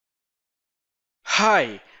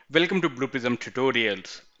Hi, welcome to Blue Prism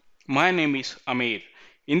Tutorials. My name is Amir.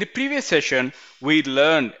 In the previous session, we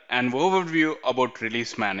learned an overview about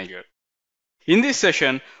Release Manager. In this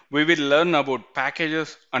session, we will learn about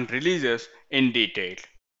packages and releases in detail.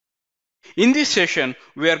 In this session,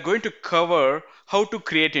 we are going to cover how to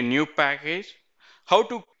create a new package, how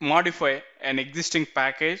to modify an existing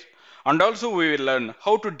package, and also we will learn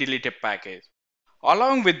how to delete a package.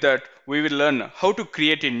 Along with that, we will learn how to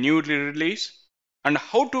create a new release and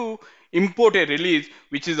how to import a release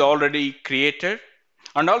which is already created,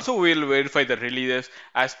 and also we will verify the releases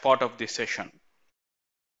as part of this session.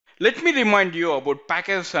 Let me remind you about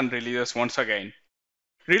packages and releases once again.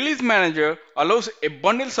 Release Manager allows a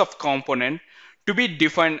bundles of components to be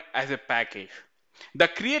defined as a package. The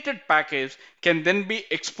created package can then be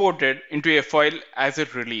exported into a file as a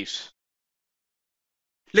release.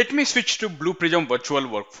 Let me switch to Blue Prism Virtual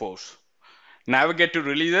Workforce. Navigate to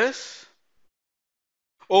Releases.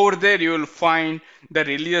 Over there you will find the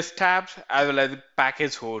Releases tabs as well as the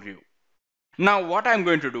package overview. Now what I'm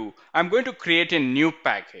going to do, I'm going to create a new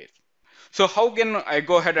package. So how can I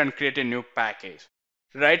go ahead and create a new package?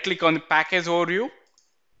 Right click on the package overview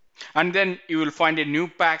and then you will find a new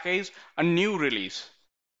package, a new release.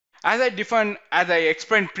 As I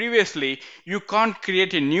explained previously, you can't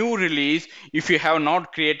create a new release if you have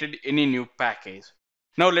not created any new package.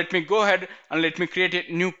 Now let me go ahead and let me create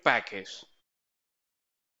a new package.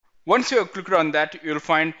 Once you have clicked on that, you'll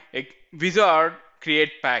find a wizard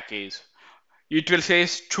create package. It will say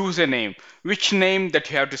choose a name, which name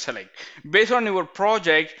that you have to select based on your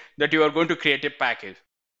project that you are going to create a package.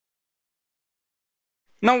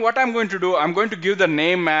 Now what I'm going to do, I'm going to give the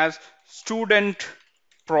name as student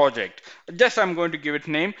project. Just I'm going to give it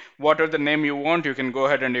name. Whatever the name you want, you can go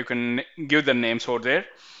ahead and you can give the names over there.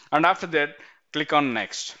 And after that, click on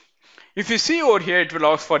next. If you see over here, it will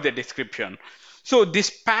ask for the description. So this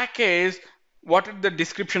package, what is the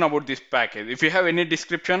description about this package? If you have any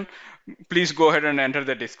description, please go ahead and enter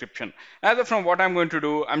the description. As of now, what I'm going to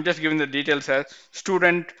do, I'm just giving the details as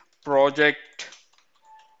student project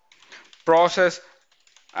process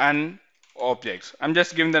and objects. I'm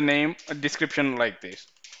just giving the name, a description like this.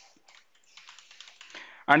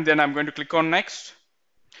 And then I'm going to click on next.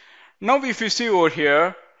 Now if you see over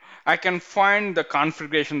here, I can find the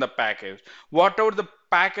configuration of the package. Whatever the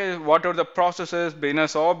package, whatever the processes,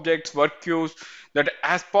 business objects, work queues that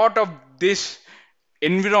as part of this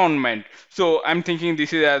environment. So I'm thinking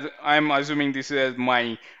this is as, I'm assuming this is as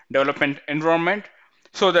my development environment.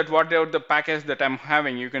 So that whatever the package that I'm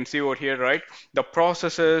having, you can see over here, right? The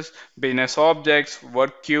processes, business objects,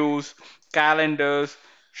 work queues, calendars,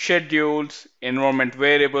 schedules, environment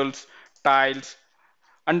variables, tiles,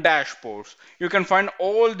 and dashboards. You can find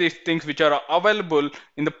all these things which are available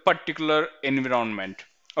in the particular environment.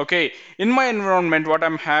 Okay, in my environment, what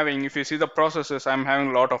I'm having, if you see the processes, I'm having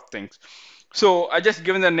a lot of things. So I just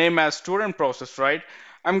given the name as student process, right?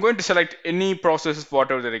 I'm going to select any processes,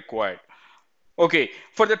 whatever they required. Okay,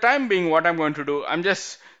 for the time being, what I'm going to do, I'm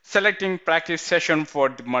just selecting practice session for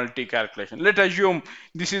the multi calculation. Let's assume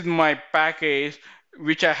this is my package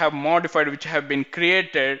which I have modified, which have been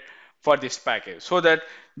created for this package. So that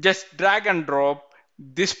just drag and drop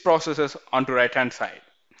this processes onto right hand side.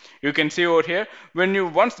 You can see over here, when you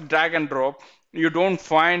once drag and drop, you don't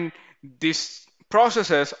find these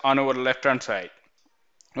processes on our left hand side.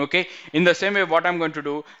 Okay, in the same way, what I'm going to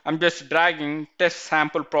do, I'm just dragging test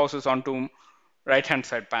sample process onto right hand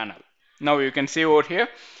side panel. Now you can see over here,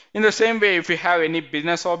 in the same way, if you have any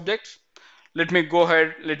business objects, let me go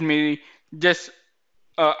ahead, let me just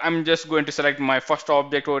I'm just going to select my first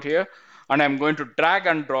object over here and I'm going to drag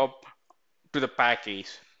and drop to the package.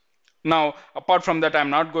 Now apart from that,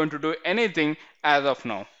 I'm not going to do anything as of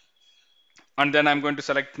now, and then I'm going to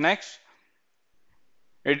select next.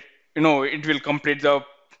 It, it will complete the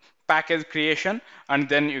package creation, and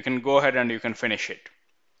then you can go ahead and you can finish it.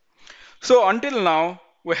 So until now,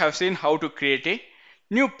 we have seen how to create a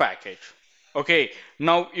new package. Okay,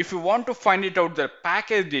 now if you want to find it out, the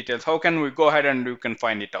package details, how can we go ahead and you can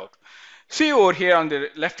find it out? See over here on the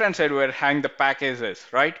left hand side where hang the packages,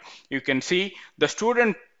 right? You can see the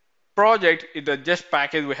student project is the just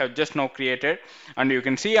package we have just now created, and you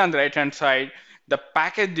can see on the right hand side the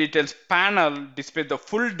package details panel displays the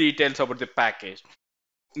full details about the package,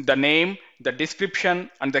 the name, the description,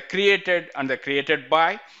 and the created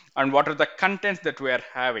by, and what are the contents that we are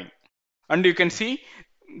having. And you can see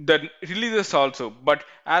the releases also, but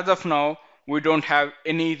as of now, we don't have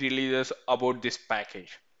any releases about this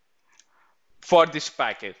package for this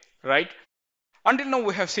package, right? Until now,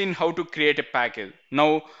 we have seen how to create a package.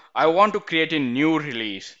 Now, I want to create a new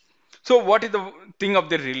release. So what is the thing of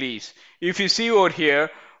the release? If you see over here,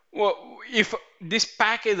 if this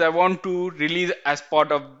package I want to release as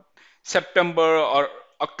part of September or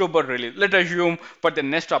October release, let's assume for the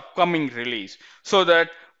next upcoming release, so that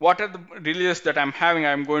what are the releases that I'm having,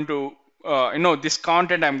 I'm going to, this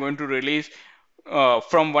content I'm going to release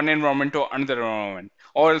from one environment to another environment,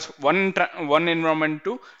 or else one environment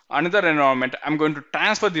to another environment, I'm going to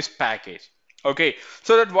transfer this package. Okay,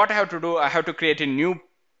 so that what I have to do, I have to create a new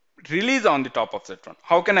release on the top of that one.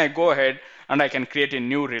 How can I go ahead and I can create a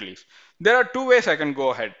new release? There are two ways I can go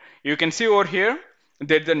ahead. You can see over here,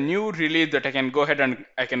 there's a new release that I can go ahead and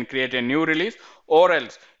I can create a new release, or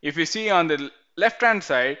else if you see on the left hand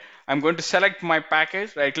side, I'm going to select my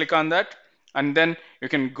package, right click on that, and then you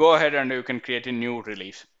can go ahead and you can create a new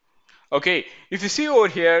release. Okay, if you see over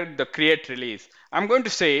here the create release, I'm going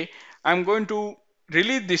to say I'm going to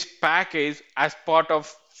release this package as part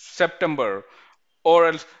of September, or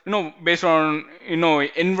else based on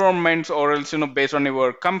environments, or else based on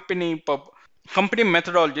your company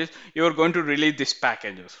methodologies, you're going to release these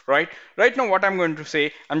packages, right? Right now what I'm going to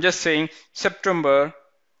say, I'm just saying September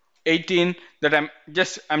 18, that I'm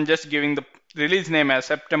just giving the release name as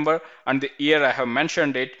September and the year I have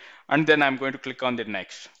mentioned it, and then I'm going to click on the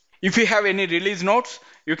next. If you have any release notes,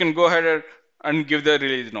 you can go ahead and give the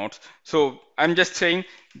release notes. So I'm just saying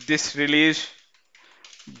this release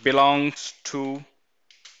belongs to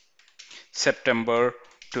September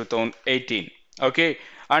 2018. Okay,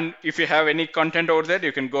 and if you have any content over there,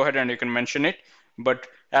 you can go ahead and you can mention it. But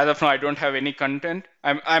as of now, I don't have any content.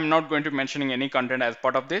 I'm not going to mentioning any content as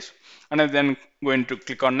part of this, and I'm then going to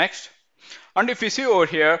click on next. And if you see over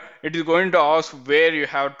here, it is going to ask where you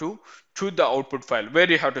have to choose the output file, where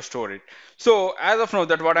you have to store it. So as of now,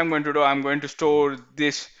 that what I'm going to do, I'm going to store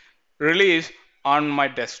this release on my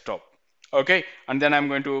desktop. Okay, and then I'm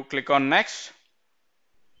going to click on next.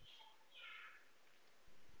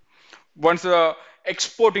 Once the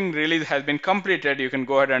exporting release has been completed, you can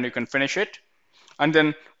go ahead and you can finish it. And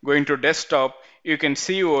then going to desktop, you can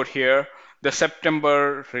see over here the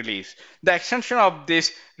September release. The extension of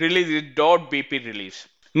this release is .bp release.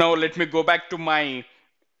 Now let me go back to my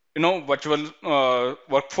virtual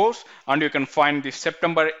workforce, and you can find the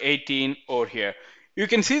September 18 over here. You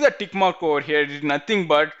can see the tick mark over here. It is nothing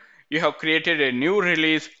but you have created a new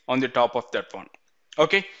release on the top of that one.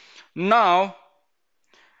 Okay, now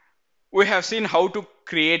we have seen how to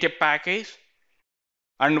create a package,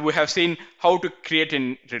 and we have seen how to create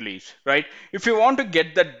a release, right? If you want to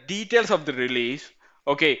get the details of the release,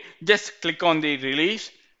 okay, just click on the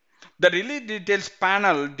release. The release details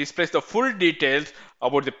panel displays the full details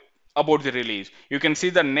about the release. You can see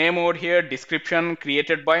the name over here, description,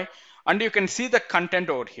 created by, and you can see the content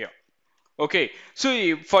over here. Okay,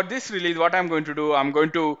 so for this release, what I'm going to do, I'm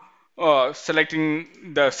going to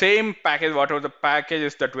selecting the same package, whatever the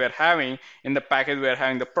packages that we are having. In the package, we are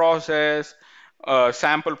having the process,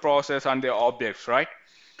 sample process, and the objects, right?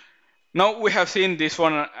 Now we have seen this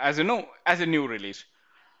one as as a new release.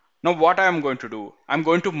 Now what I am going to do, I'm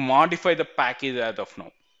going to modify the package as of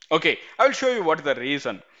now. Okay, I will show you what is the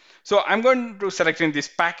reason. So I'm going to selecting this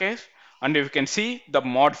package, and you can see the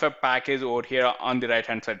modify package over here on the right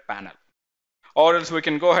hand side panel. Or else we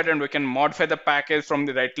can go ahead and we can modify the package from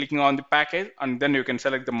the right clicking on the package, and then you can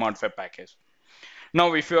select the modify package.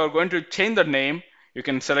 Now if you are going to change the name, you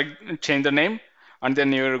can select change the name, and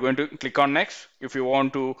then you're going to click on next. If you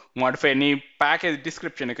want to modify any package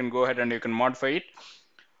description, you can go ahead and you can modify it,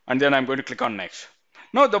 and then I'm going to click on next.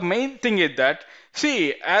 Now the main thing is that,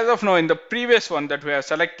 see, as of now in the previous one that we have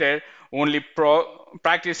selected only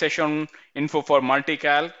practice session info for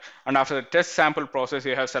multicalc, and after the test sample process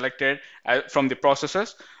you have selected from the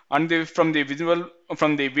processes, and from the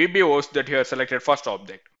VBOs that you have selected first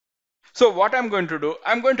object. So what I'm going to do,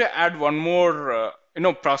 I'm going to add one more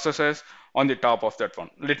processes on the top of that one.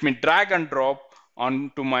 Let me drag and drop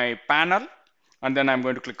onto my panel, and then I'm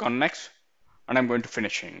going to click on next, and I'm going to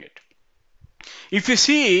finishing it. If you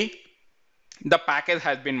see, the package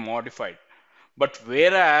has been modified, but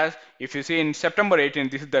whereas if you see in September 18,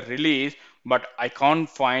 this is the release, but I can't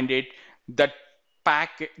find it. That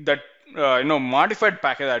modified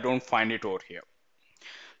package, I don't find it over here.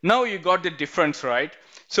 Now you got the difference, right?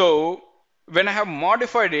 So when I have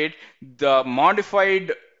modified it, the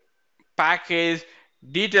modified package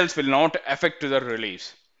details will not affect to the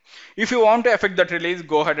release. If you want to affect that release,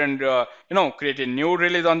 go ahead and create a new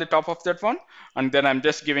release on the top of that one, and then I'm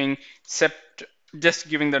just giving just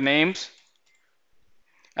giving the names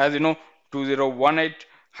as 2018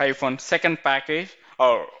 hyphen second package,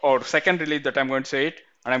 or second release that I'm going to say it,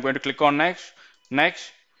 and I'm going to click on next,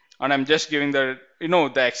 and I'm just giving the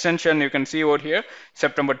the extension you can see over here,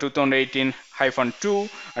 September 2018-2,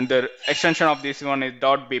 and the extension of this one is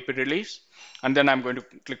 .bp release. And then I'm going to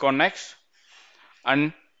click on next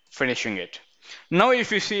and finishing it. Now,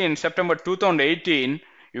 if you see in September 2018,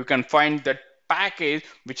 you can find that package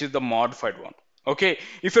which is the modified one. Okay,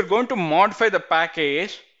 if you're going to modify the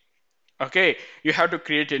package, okay, you have to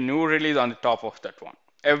create a new release on the top of that one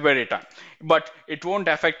every time, but it won't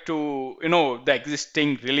affect to the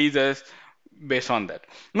existing releases based on that.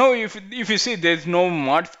 Now, if you see, there's no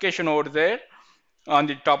modification over there on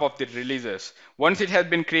the top of the releases. Once it has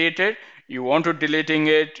been created, you want to deleting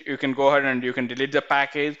it, you can go ahead and you can delete the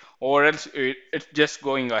package, or else it's just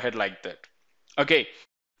going ahead like that. Okay,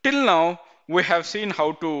 till now we have seen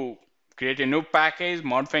how to create a new package,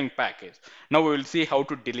 modifying package. Now we will see how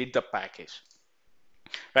to delete the package.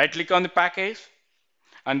 Right click on the package,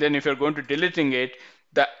 and then if you're going to deleting it,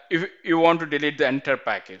 if you want to delete the entire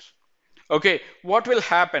package. Okay, what will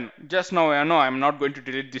happen? Just now I know I'm not going to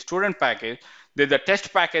delete the student package. There's a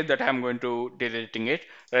test package that I'm going to deleting it.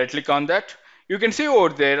 Right click on that. You can see over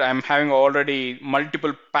there I'm having already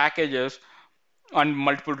multiple packages and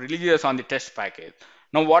multiple releases on the test package.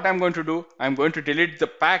 Now what I'm going to do, I'm going to delete the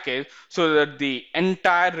package so that the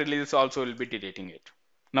entire release also will be deleting it.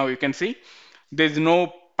 Now you can see there's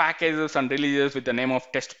no packages and releases with the name of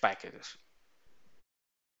test packages.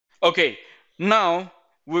 Okay, now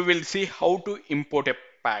we will see how to import a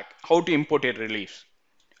pack, how to import a release.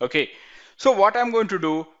 Okay, so what I'm going to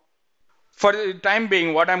do, for the time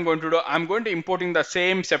being, what I'm going to do, I'm going to importing the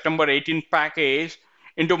same September 18 package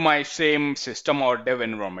into my same system or dev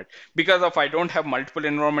environment, because of I don't have multiple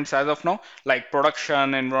environments as of now, like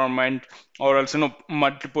production environment or else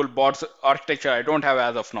multiple bots architecture I don't have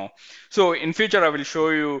as of now. So in future I will show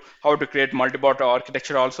you how to create multi-bot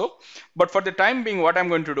architecture also. But for the time being, what I'm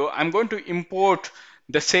going to do, I'm going to import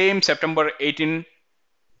the same September 18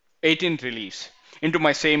 release into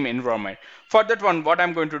my same environment. For that one, what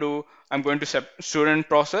I'm going to do, I'm going to set student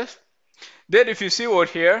process. There, if you see over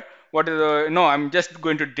here, what is no, I'm just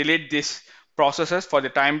going to delete these processes for the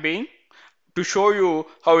time being to show you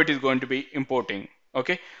how it is going to be importing.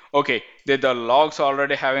 Okay, the logs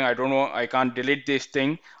already having, I don't know, I can't delete this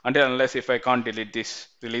thing until unless if I can't delete this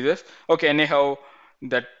releases. Okay, anyhow,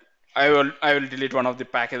 that I will delete one of the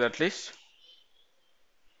package at least.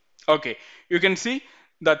 Okay, you can see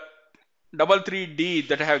that 3D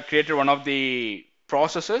that I have created one of the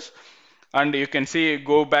processes, and you can see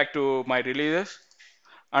go back to my releases,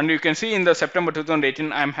 and you can see in the September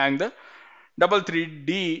 2018 I'm having the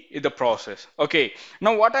 3D is the process. Okay,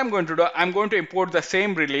 now what I'm going to do, I'm going to import the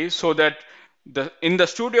same release so that in the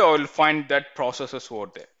studio I will find that processes over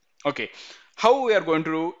there. Okay, how we are going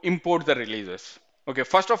to import the releases? Okay,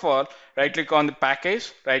 first of all, right click on the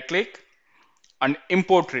package, right click and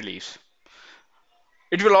import release.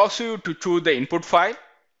 It will ask you to choose the input file,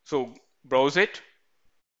 so browse it.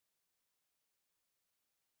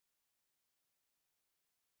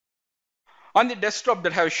 On the desktop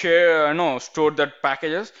that have stored that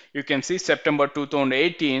packages, you can see September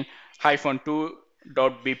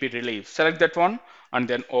 2018-2.bp release. Select that one and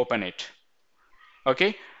then open it.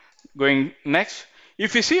 Okay, going next.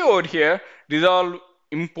 If you see over here, resolve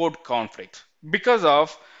import conflicts, because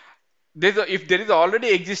of if there is already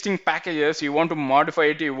existing packages, you want to modify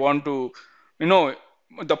it, you want to you know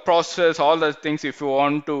the process, all those things. If you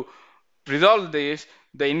want to resolve this,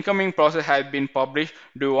 the incoming process has been published.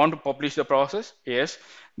 Do you want to publish the process? Yes.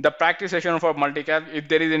 The practice session for multicast, if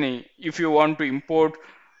there is any, if you want to import,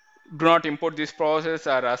 do not import this process,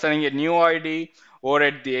 or assigning a new ID or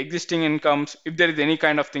at the existing incomes, if there is any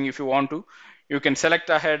kind of thing, if you want to, you can select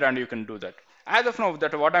ahead and you can do that. As of now,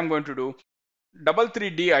 that what I'm going to do,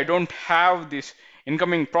 3D, I don't have this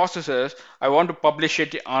incoming processes, I want to publish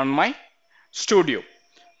it on my studio.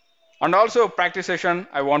 And also practice session,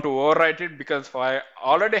 I want to overwrite it because I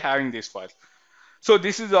already having this file. So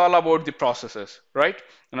this is all about the processes, right?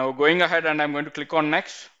 Now going ahead and I'm going to click on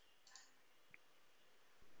next.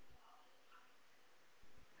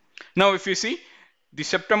 Now if you see, the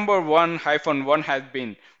September 1-1 has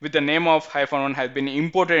been, with the name of -1 has been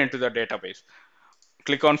imported into the database.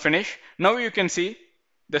 Click on finish. Now you can see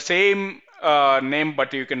the same name,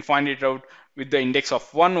 but you can find it out with the index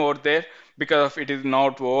of 1 over there, because it is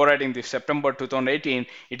not overriding the September 2018.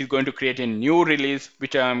 It is going to create a new release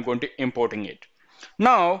which I am going to importing it.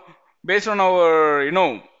 Now based on our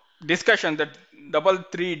discussion that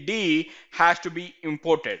 3D has to be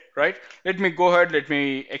imported, right? Let me go ahead, let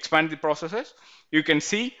me expand the processes. You can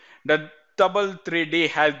see that 3D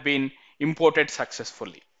has been imported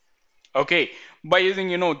successfully. Okay, by using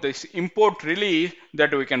this import release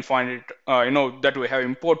that we can find it that we have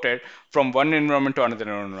imported from one environment to another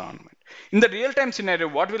environment. In the real time scenario,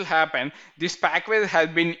 what will happen, this package has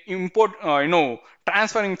been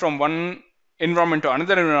transferring from one environment to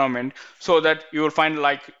another environment, so that you will find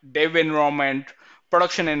like dev environment,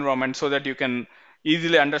 production environment, so that you can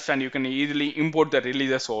easily understand, you can easily import the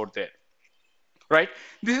releases over there, right?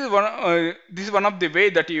 This is one of the way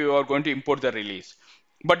that you are going to import the release.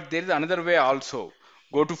 But there is another way also.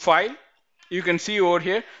 Go to file. You can see over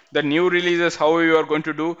here the new releases, how you are going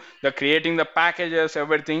to do the creating the packages,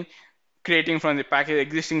 everything, creating from the package,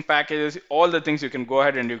 existing packages, all the things you can go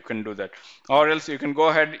ahead and you can do that. Or else you can go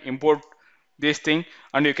ahead, import this thing,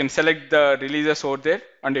 and you can select the releases over there,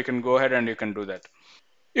 and you can go ahead and you can do that.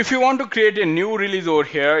 If you want to create a new release over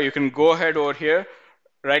here, you can go ahead over here,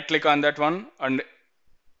 right click on that one and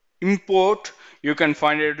import. You can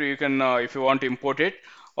find it, you can if you want to import it,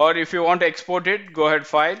 or if you want to export it, go ahead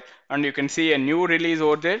file, and you can see a new release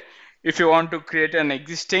over there. If you want to create an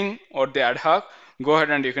existing or the ad hoc, go ahead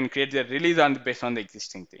and you can create the release on based on the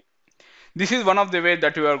existing thing. This is one of the way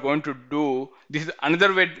that we are going to do. This is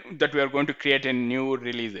another way that we are going to create a new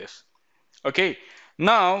releases. Okay,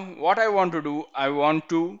 now what I want to do, I want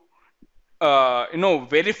to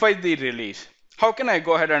verify the release. How can I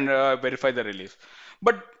go ahead and verify the release?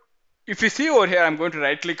 But if you see over here, I'm going to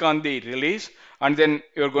right click on the release, and then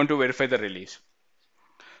you're going to verify the release.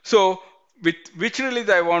 So with which release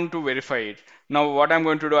I want to verify it. Now what I'm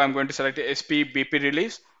going to do, I'm going to select SP BP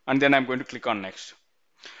release, and then I'm going to click on next.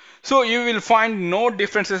 So you will find no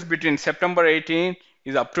differences between September 18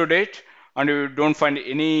 is up to date, and you don't find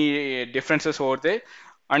any differences over there,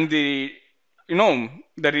 and the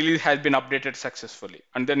release has been updated successfully,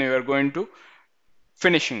 and then you are going to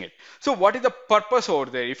finishing it. So what is the purpose over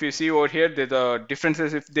there? If you see over here, there's a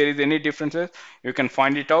differences. If there is any differences, you can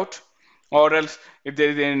find it out, or else if there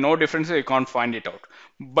is any no differences, you can't find it out.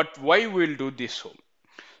 But why we'll do this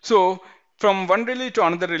so from one release to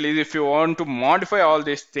another release, if you want to modify all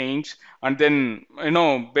these things, and then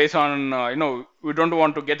based on we don't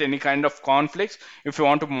want to get any kind of conflicts. If you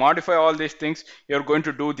want to modify all these things, you're going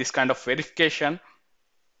to do this kind of verification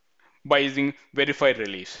by using verify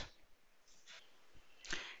release.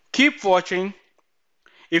 Keep watching.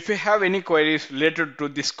 If you have any queries related to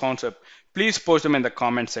this concept, please post them in the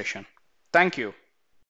comment section. Thank you.